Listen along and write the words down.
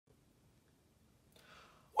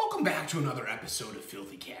Welcome back to another episode of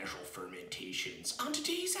Filthy Casual Fermentations. On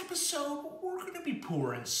today's episode, we're going to be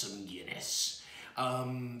pouring some Guinness.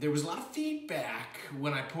 There was a lot of feedback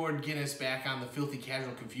when I poured Guinness back on the Filthy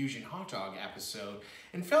Casual Confusion hot dog episode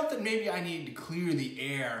and felt that maybe I needed to clear the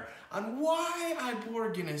air on why I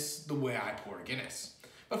pour Guinness the way I pour Guinness.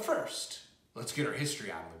 But first, let's get our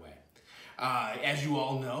history out of the way. As you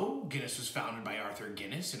all know, Guinness was founded by Arthur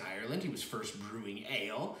Guinness in Ireland. He was first brewing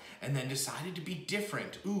ale and then decided to be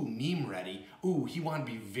different. Ooh, meme ready. Ooh, he wanted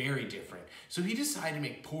to be very different. So he decided to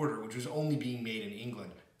make porter, which was only being made in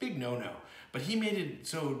England. Big no-no. But he made it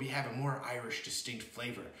so it would have a more Irish distinct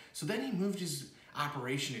flavor. So then he moved his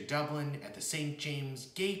operation to Dublin at the St. James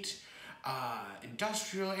Gate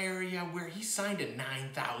industrial area where he signed a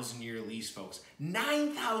 9,000-year lease, folks.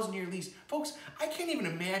 9,000-year lease. Folks, I can't even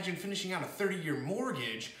imagine finishing out a 30-year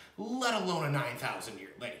mortgage, let alone a 9,000-year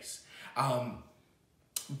lease.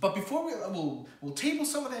 But before we'll table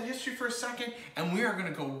some of that history for a second, and we are going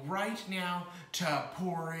to go right now to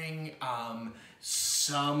pouring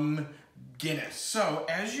some Guinness. So,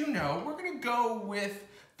 as you know, we're going to go with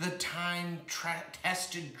the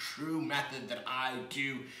time-tested true method that I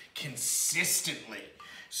do consistently.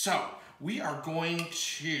 So, we are going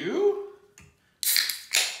to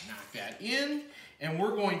knock that in, and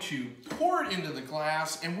we're going to pour it into the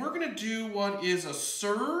glass, and we're going to do what is a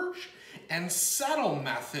surge and settle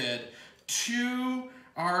method to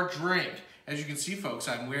our drink. As you can see, folks,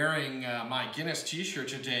 I'm wearing my Guinness t-shirt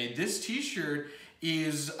today. This t-shirt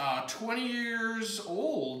is 20 years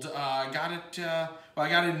old. I got it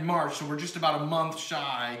in March, so we're just about a month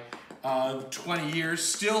shy of 20 years.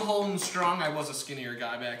 Still holding strong. I was a skinnier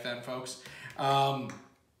guy back then, folks. And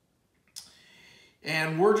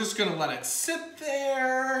we're just gonna let it sit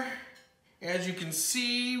there. As you can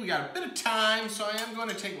see, we got a bit of time, so I am going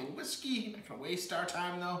to take a little whiskey. I'm not gonna waste our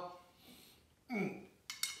time though.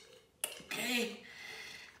 Okay.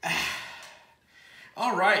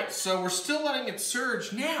 All right, so we're still letting it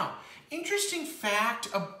surge. Now, interesting fact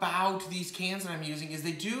about these cans that I'm using is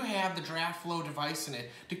they do have the draft flow device in it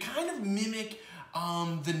to kind of mimic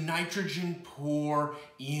the nitrogen pour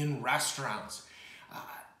in restaurants.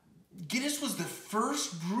 Guinness was the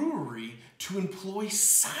first brewery to employ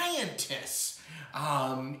scientists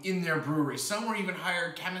in their brewery. Some were even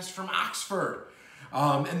hired chemists from Oxford.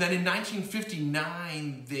 And then in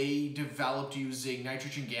 1959, they developed using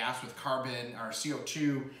nitrogen gas with carbon, or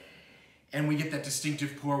CO2, and we get that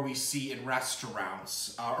distinctive pour we see in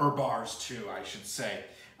restaurants, or bars too, I should say,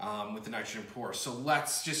 with the nitrogen pour. So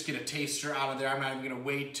let's just get a taster out of there. I'm not even gonna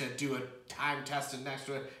wait to do a time tested next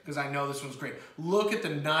to it, because I know this one's great. Look at the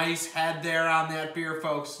nice head there on that beer,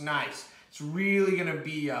 folks, nice. It's really gonna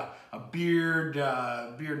be a beard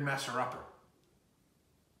messer-upper.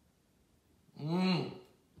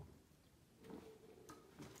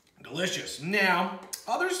 Delicious. Now,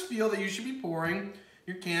 others feel that you should be pouring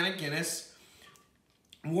your can of Guinness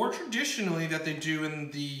more traditionally that they do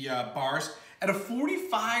in the bars at a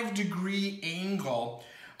 45-degree angle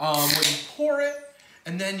where you pour it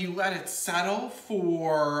and then you let it settle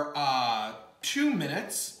for 2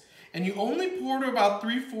 minutes, and you only pour to about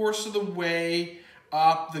 3/4 of the way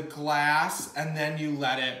up the glass, and then you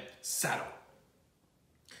let it settle.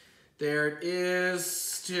 There it is,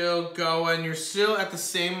 still going. You're still at the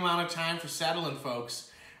same amount of time for settling, folks.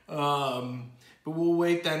 But we'll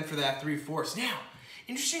wait then for that 3/4. Now,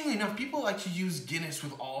 interestingly enough, people like to use Guinness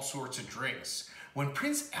with all sorts of drinks. When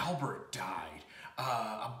Prince Albert died,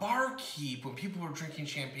 a barkeep, when people were drinking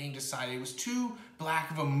champagne, decided it was too black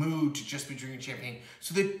of a mood to just be drinking champagne.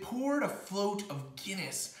 So they poured a float of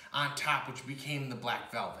Guinness on top, which became the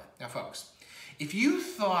Black Velvet. Now, folks, if you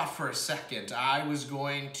thought for a second I was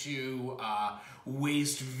going to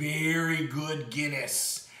waste very good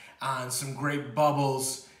Guinness on some great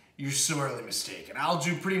bubbles, you're sorely mistaken. I'll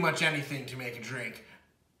do pretty much anything to make a drink,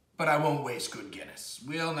 but I won't waste good Guinness.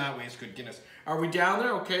 Will not waste good Guinness. Are we down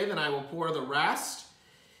there? Okay, then I will pour the rest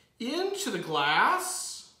into the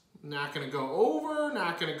glass. Not gonna go over,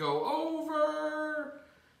 not gonna go over.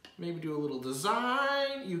 Maybe do a little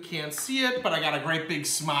design. You can't see it, but I got a great big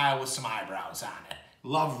smile with some eyebrows on it.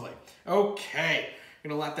 Lovely. Okay,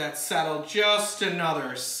 gonna let that settle just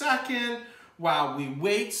another second while we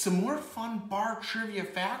wait. Some more fun bar trivia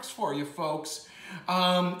facts for you, folks.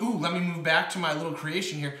 Let me move back to my little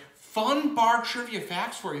creation here. Fun bar trivia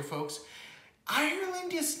facts for you, folks.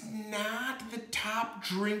 Ireland is not the top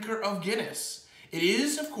drinker of Guinness. It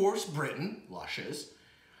is, of course, Britain, luscious.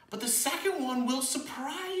 But the second one will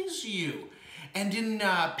surprise you. And in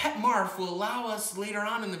Pet Marf will allow us later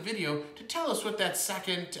on in the video to tell us what that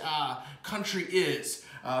second country is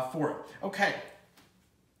for it. Okay.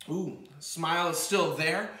 Ooh, smile is still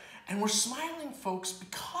there. And we're smiling, folks,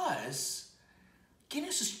 because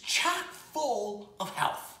Guinness is chock full of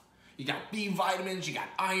health. You got B vitamins, you got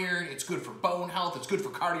iron, it's good for bone health, it's good for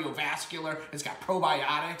cardiovascular, it's got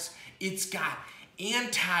probiotics, it's got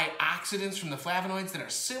antioxidants from the flavonoids that are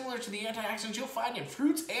similar to the antioxidants you'll find in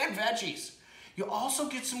fruits and veggies. You'll also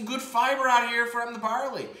get some good fiber out here from the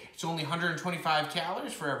barley. It's only 125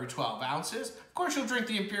 calories for every 12 ounces. Of course, you'll drink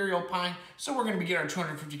the Imperial Pint, so we're going to be getting our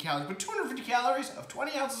 250 calories. But 250 calories of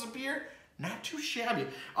 20 ounces of beer, not too shabby.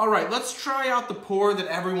 All right, let's try out the pour that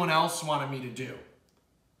everyone else wanted me to do.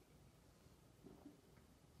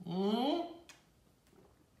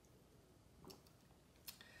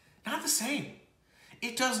 Not the same.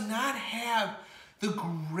 It does not have the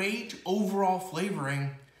great overall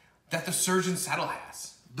flavoring that the Surge and Settle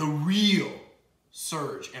has. The real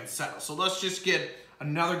Surge and Settle. So let's just get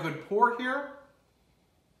another good pour here.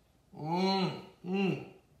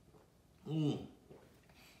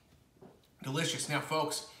 Delicious. Now,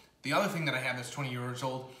 folks, the other thing that I have that's 20 years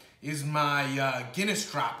old is my Guinness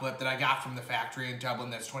droplet that I got from the factory in Dublin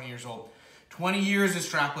that's 20 years old. 20 years this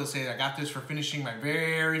droplet say I got this for finishing my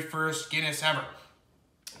very first Guinness ever.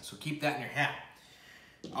 So keep that in your hat.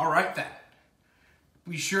 All right, then.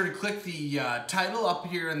 Be sure to click the title up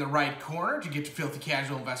here in the right corner to get to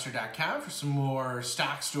filthycasualinvestor.com for some more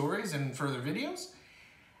stock stories and further videos.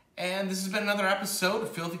 And this has been another episode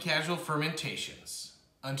of Filthy Casual Fermentations.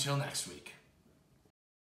 Until next week.